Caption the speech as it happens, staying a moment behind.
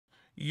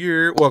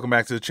Welcome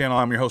back to the channel.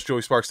 I'm your host,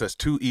 Joey Sparks. That's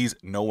 2 E's,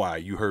 no Y.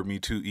 You heard me,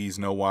 2 E's,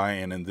 no Y.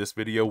 And in this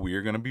video, we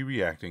are going to be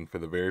reacting for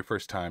the very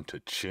first time to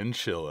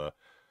Chinchilla,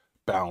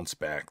 Bounce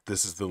Back.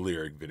 This is the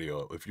lyric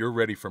video. If you're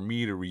ready for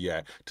me to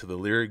react to the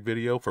lyric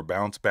video for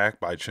Bounce Back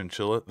by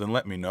Chinchilla, then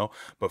let me know.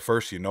 But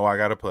first, you know I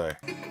got to play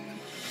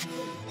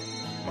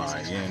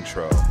my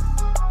intro.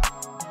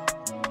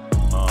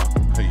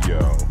 Yo.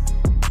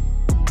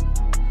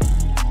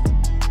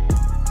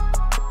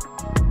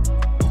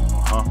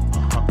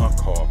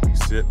 Coffee,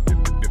 sip,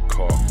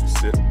 coffee,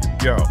 sip,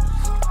 yo.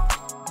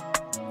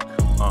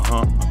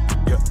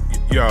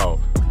 Yo.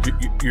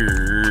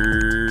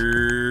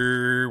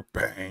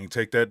 Bang,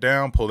 take that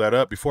down, pull that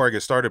up. Before I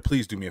get started,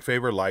 please do me a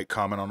favor, like,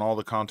 comment on all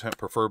the content,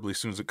 preferably as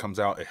soon as it comes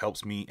out. It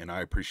helps me and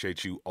I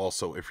appreciate you.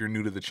 Also, if you're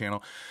new to the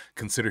channel,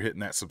 consider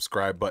hitting that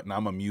subscribe button.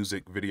 I'm a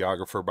music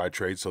videographer by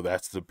trade, so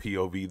that's the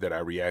POV that I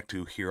react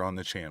to here on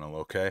the channel,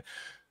 okay?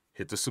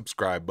 Hit the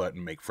subscribe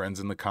button, make friends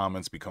in the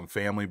comments, become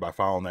family by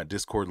following that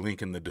Discord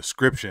link in the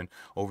description.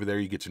 Over there,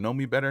 you get to know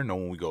me better, know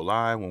when we go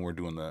live, when we're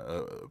doing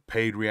the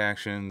paid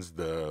reactions,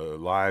 the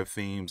live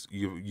themes.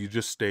 You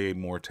just stay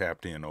more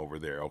tapped in over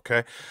there,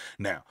 okay?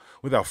 Now,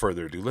 without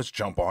further ado, let's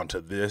jump on to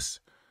this.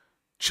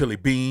 Chili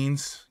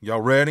beans, y'all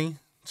ready?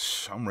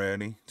 I'm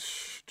ready.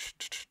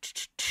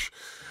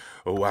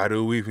 Why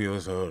do we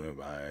feel so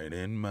divided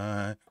in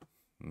my...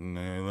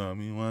 They love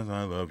me once,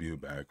 I love you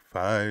back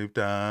 5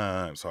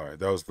 times. Sorry,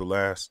 that was the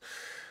last.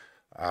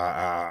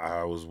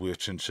 I was with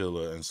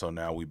Chinchilla, and so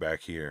now we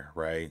back here,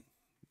 right?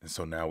 And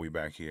so now we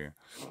back here.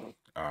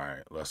 All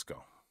right, let's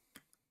go.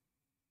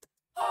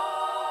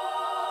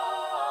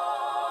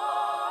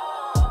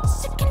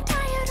 Sick and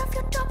tired of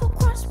your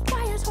double-crossed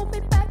wires. Hold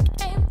me back,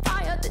 aim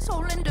fire. This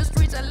whole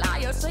industry's a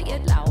liar. Say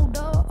it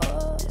louder.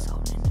 This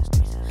whole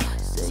industry's a liar.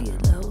 Say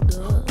it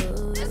louder.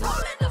 This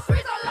whole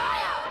industry's a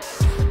liar.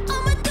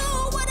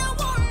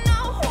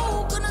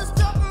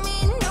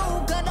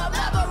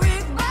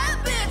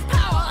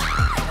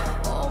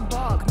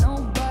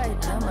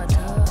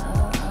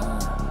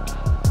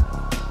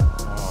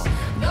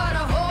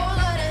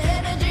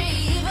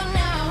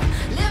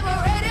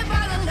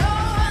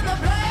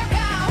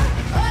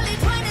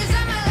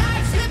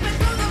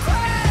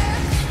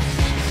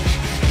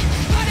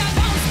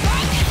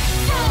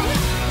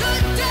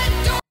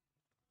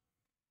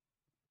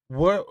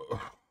 What?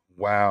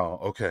 Wow.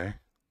 Okay.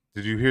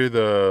 Did you hear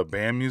the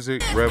band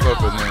music rev up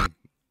and then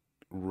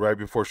right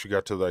before she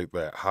got to like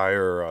that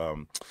higher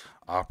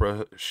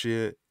opera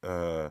shit,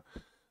 the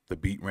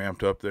beat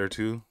ramped up there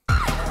too?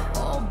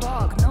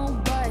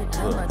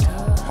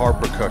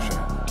 Hard percussion.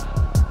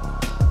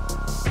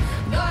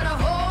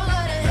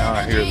 Now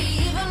I hear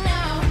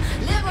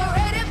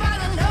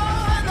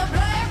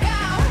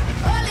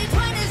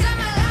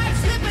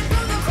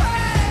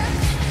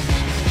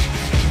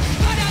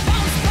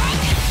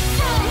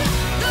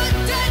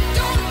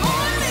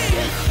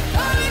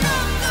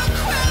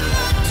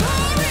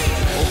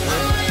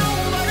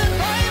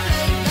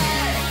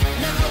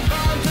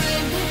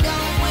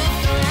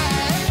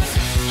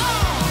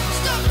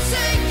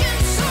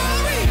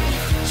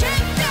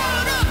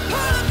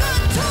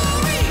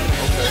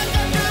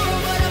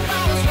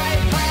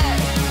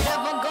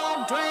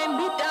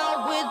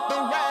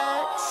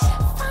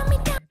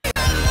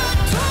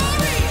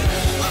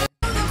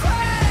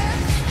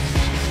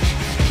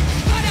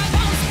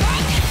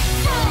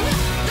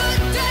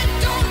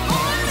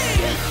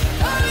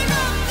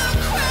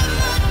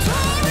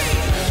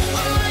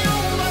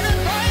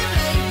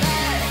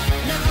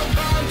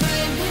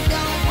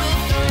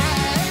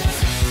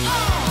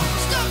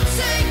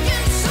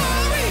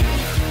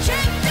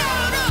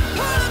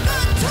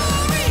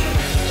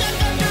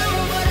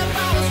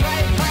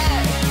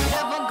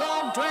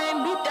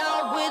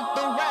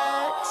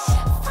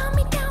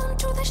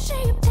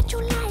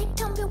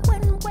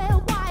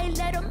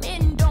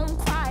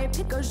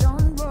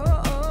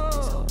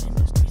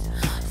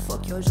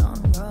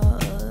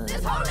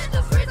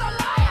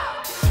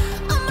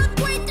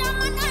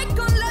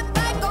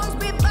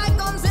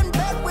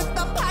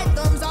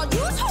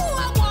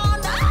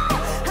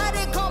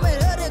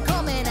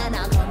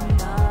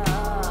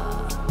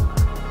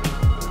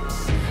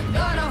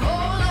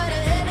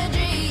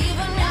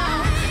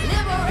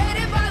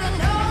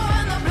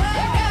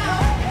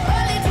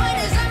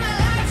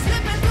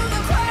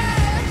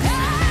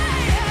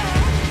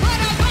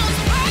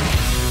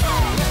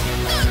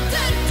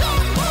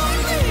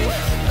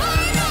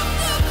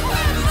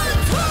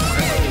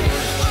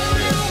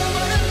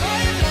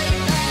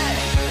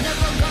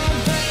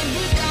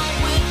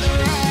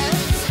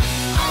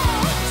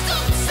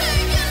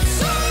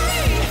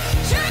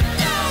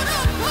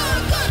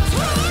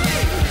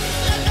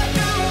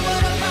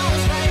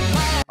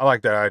I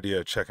like that idea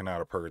of checking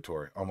out of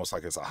purgatory, almost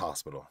like it's a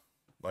hospital.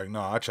 Like, no,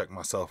 I check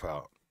myself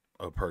out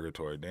of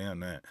purgatory.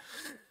 Damn that.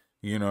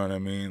 You know what I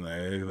mean?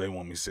 Like, they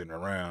want me sitting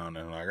around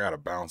and I gotta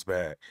bounce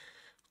back.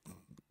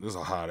 This is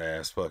a hot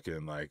ass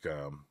fucking like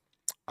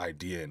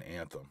idea and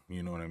anthem.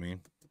 You know what I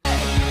mean? From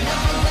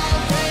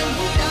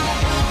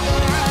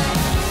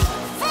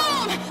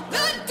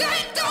the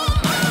day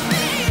don't mind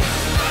me.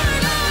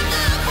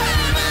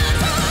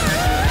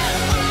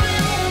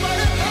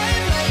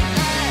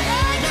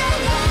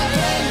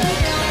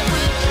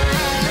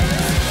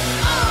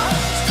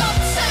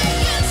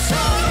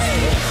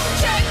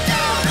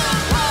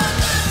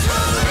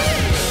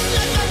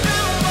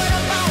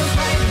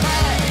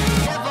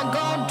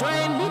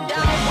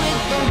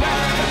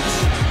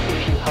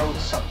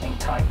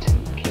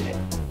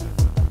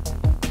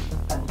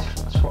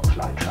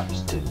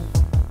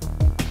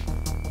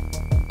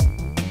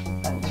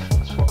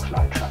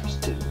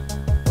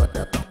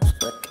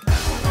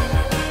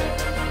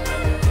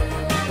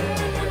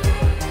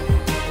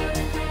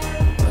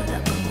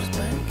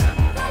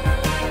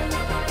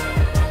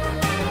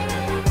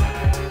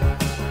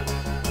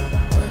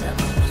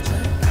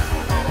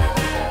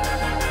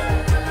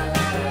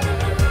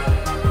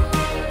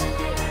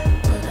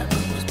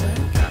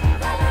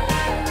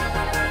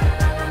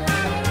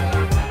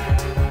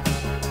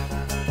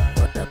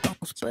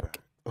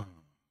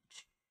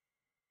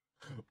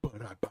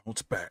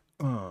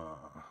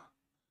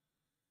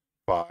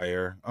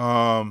 fire.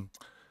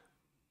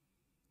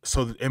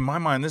 So in my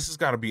mind, this has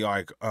got to be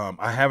like,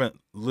 I haven't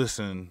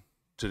listened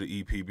to the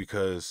EP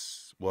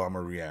because, well, I'm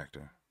a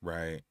reactor,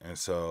 right? And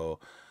so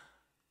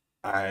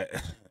I,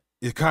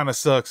 it kind of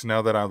sucks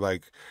now that I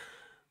like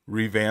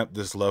revamped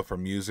this love for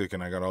music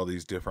and I got all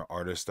these different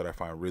artists that I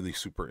find really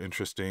super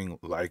interesting,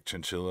 like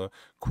Chinchilla,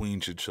 Queen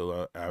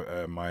Chinchilla,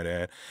 I might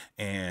add.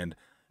 And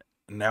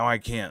now I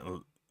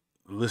can't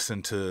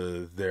listen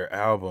to their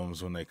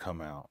albums when they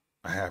come out.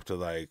 I have to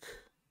like,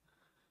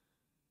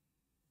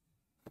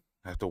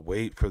 I have to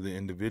wait for the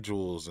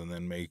individuals and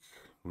then make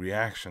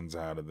reactions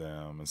out of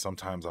them. And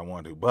sometimes I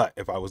want to, but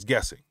if I was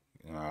guessing,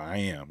 I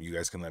am. You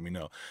guys can let me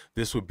know.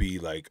 This would be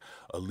like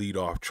a lead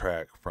off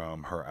track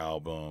from her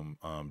album,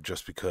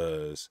 just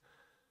because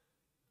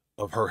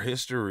of her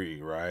history,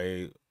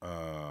 right?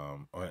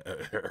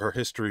 Her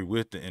history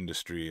with the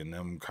industry and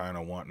them kind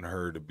of wanting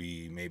her to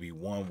be maybe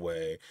one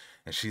way,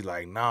 and she's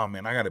like, "Nah,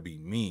 man, I gotta be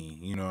me."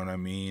 You know what I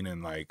mean?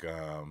 And like,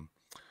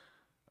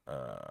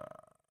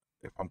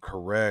 if I'm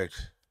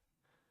correct,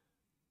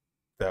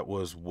 that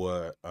was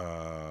what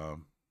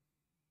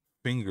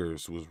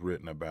Fingers was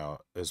written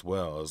about as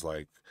well, as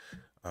like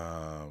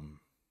her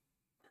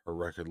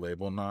record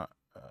label not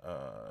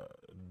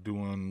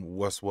doing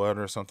what's what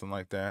or something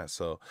like that.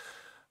 So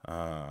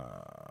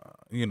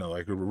you know,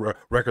 like a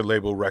record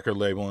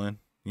labeling,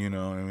 you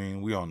know what I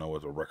mean? We all know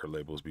what the record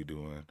labels be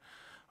doing.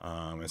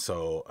 And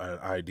so an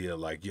idea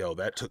like, yo,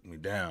 that took me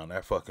down,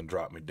 that fucking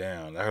dropped me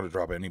down, that would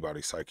drop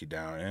anybody's psyche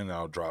down, and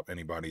I'll drop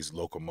anybody's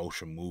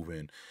locomotion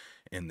moving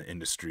in the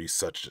industry,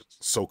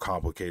 so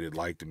complicated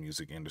like the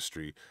music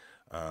industry.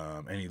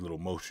 Any little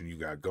motion you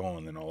got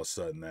going, then all of a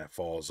sudden that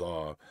falls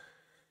off.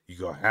 You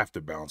gonna have to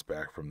bounce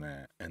back from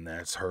that, and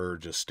that's her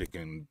just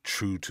sticking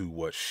true to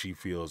what she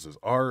feels is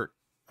art,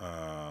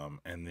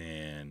 and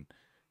then,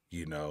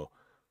 you know,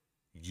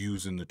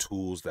 using the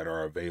tools that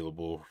are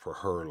available for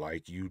her,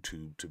 like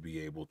YouTube, to be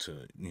able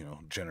to, you know,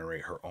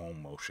 generate her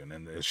own motion.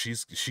 And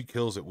she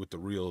kills it with the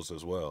reels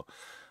as well.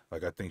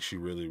 Like, I think she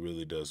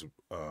really does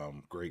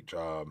great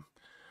job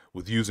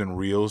with using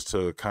reels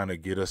to kind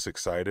of get us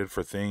excited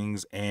for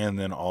things, and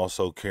then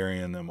also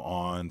carrying them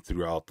on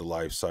throughout the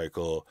life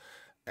cycle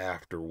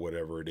after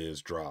whatever it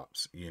is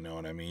drops. You know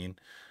what I mean?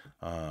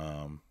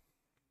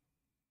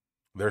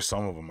 There's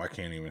some of them I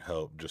can't even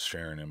help just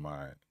sharing in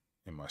my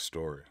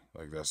story.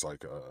 Like, that's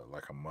like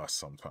a must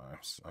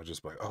sometimes. I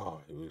just like,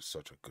 oh, it was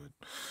such a good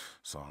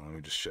song. Let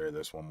me just share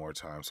this one more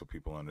time so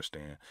people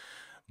understand.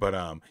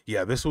 But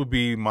yeah, this would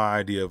be my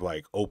idea of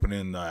like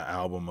opening the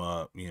album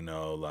up, you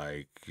know,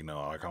 like I'm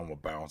gonna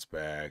bounce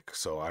back.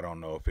 So I don't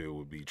know if it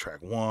would be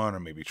track 1 or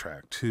maybe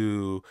track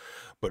 2,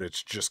 but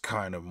it's just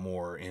kind of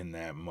more in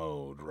that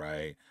mode,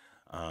 right?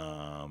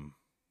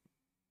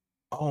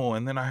 Oh,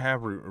 and then I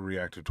have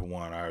reacted to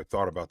one. I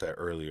thought about that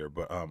earlier,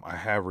 but I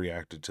have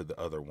reacted to the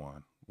other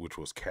one, which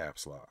was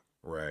Caps Lock,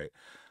 right?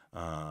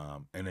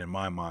 And in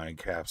my mind,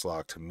 Caps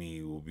Lock to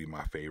me will be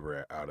my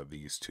favorite out of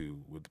these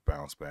two, with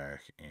Bounce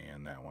Back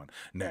and that one.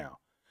 Now,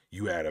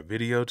 you add a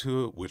video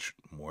to it, which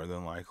more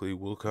than likely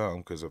will come,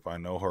 because if I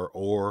know her,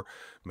 or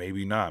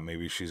maybe not,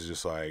 maybe she's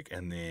just like,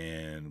 and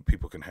then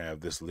people can have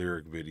this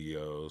lyric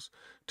videos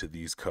to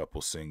these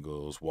couple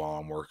singles while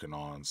I'm working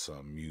on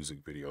some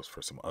music videos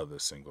for some other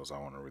singles I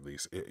want to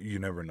release. You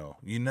never know.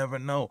 You never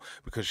know,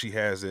 because she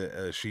has it.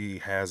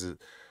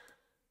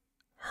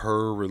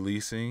 Her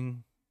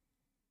releasing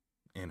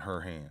in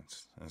her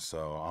hands, and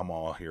so I'm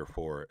all here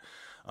for it.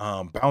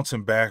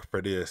 Bouncing back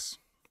for this.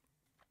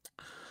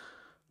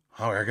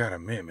 Oh, I gotta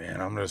admit,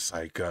 man, I'm just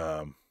like,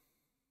 I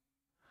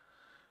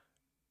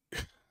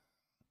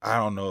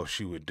don't know if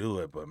she would do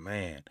it, but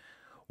man,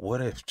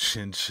 what if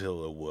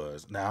Chinchilla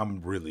was? Now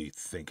I'm really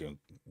thinking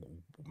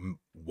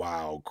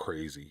wild,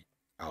 crazy,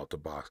 out the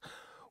box.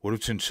 What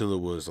if Chinchilla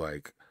was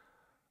like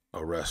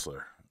a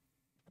wrestler?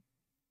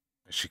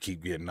 She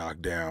keep getting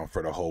knocked down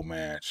for the whole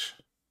match,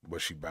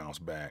 but she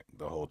bounced back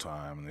the whole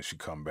time, and then she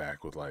come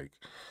back with like,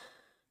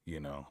 you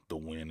know, the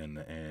win in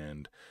the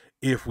end.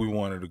 If we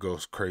wanted to go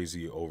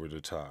crazy over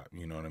the top,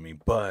 you know what I mean?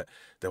 But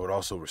that would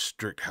also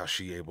restrict how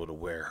she able to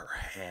wear her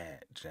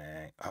hat,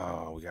 Jack.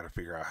 Oh, we got to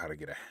figure out how to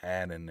get a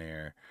hat in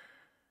there.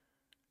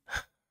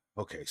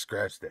 Okay,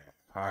 scratch that.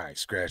 All right,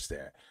 scratch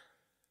that.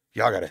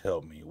 Y'all got to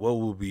help me.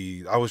 What will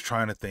be, I was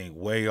trying to think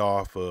way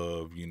off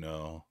of, you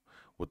know,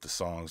 what the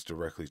song's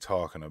directly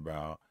talking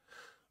about.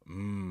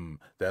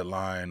 That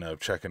line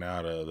of checking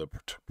out of the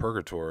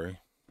purgatory.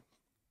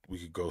 We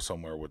could go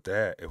somewhere with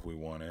that if we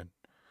wanted.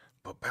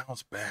 But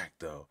bounce back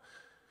though.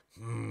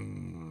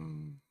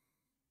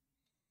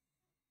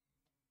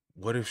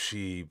 What if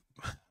she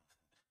is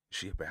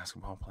she a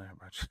basketball player?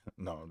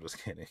 No, I'm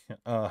just kidding.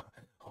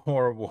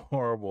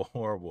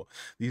 Horrible.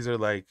 These are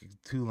like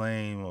too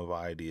lame of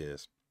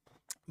ideas.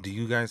 Do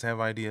you guys have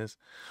ideas?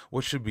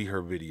 What should be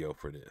her video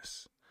for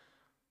this?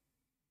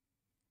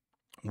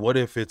 What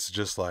if it's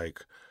just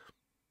like,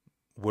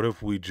 what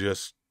if we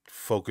just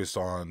focus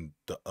on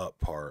the up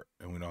part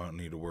and we don't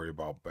need to worry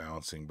about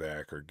bouncing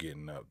back or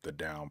getting up the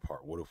down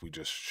part? What if we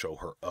just show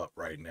her up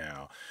right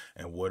now?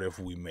 And what if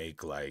we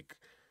make like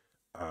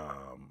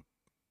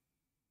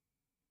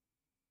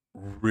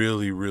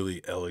really,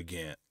 really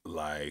elegant,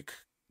 like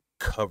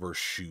cover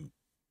shoot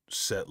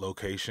set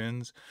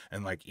locations,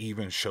 and like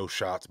even show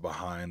shots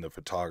behind the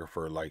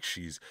photographer, like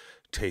she's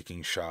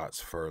taking shots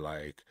for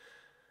like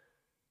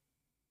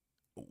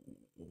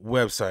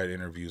website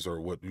interviews, or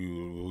what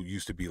you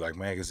used to be like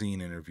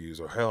magazine interviews,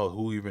 or hell,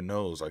 who even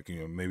knows, like, you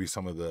know, maybe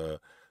some of the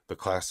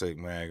classic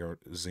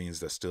magazines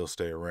that still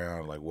stay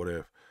around. Like what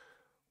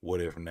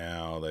if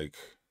now, like,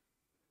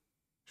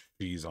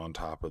 she's on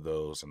top of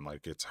those, and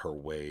like it's her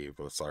wave,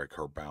 it's like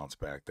her bounce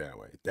back that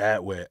way,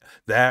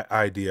 that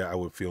idea, I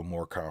would feel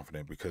more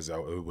confident, because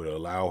it would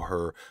allow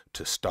her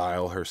to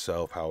style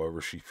herself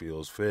however she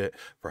feels fit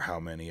for how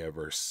many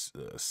ever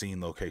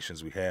scene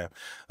locations we have.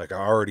 Like, I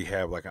already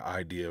have like an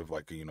idea of,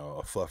 like, you know,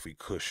 a fluffy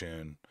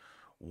cushion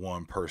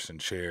one person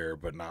chair,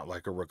 but not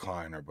like a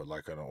recliner, but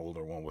like an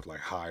older one with like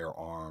higher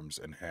arms,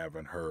 and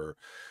having her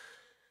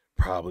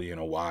probably in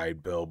a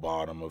wide bell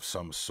bottom of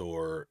some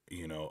sort,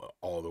 you know,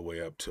 all the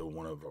way up to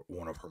one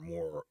of her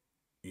more,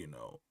 you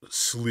know,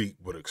 sleek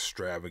but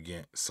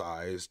extravagant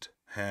sized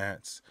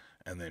hats.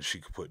 And then she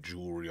could put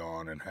jewelry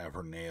on and have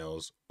her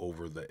nails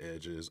over the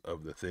edges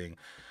of the thing.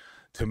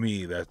 To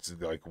me, that's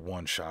like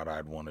one shot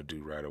I'd want to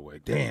do right away.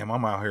 Damn,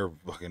 I'm out here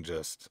fucking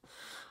just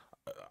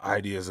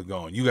ideas are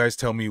going. You guys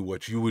tell me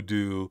what you would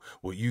do,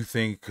 what you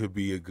think could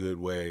be a good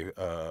way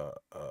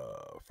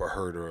for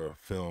her to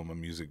film a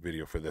music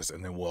video for this,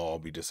 and then we'll all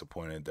be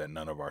disappointed that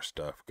none of our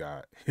stuff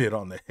got hit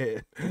on the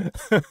head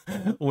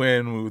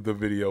when the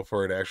video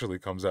for it actually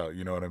comes out.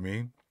 You know what I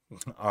mean?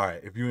 All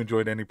right, if you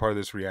enjoyed any part of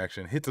this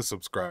reaction, hit the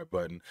subscribe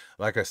button.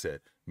 Like I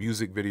said,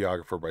 music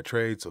videographer by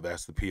trade, so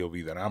that's the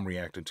POV that I'm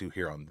reacting to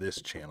here on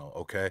this channel,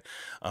 okay?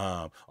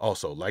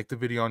 Also, like the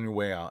video on your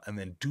way out, and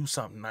then do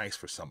something nice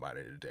for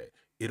somebody today.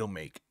 It'll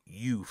make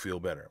you feel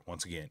better.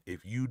 Once again,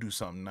 if you do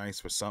something nice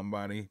for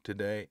somebody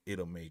today,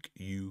 it'll make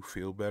you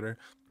feel better.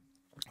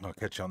 I'll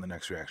catch you on the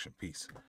next reaction. Peace.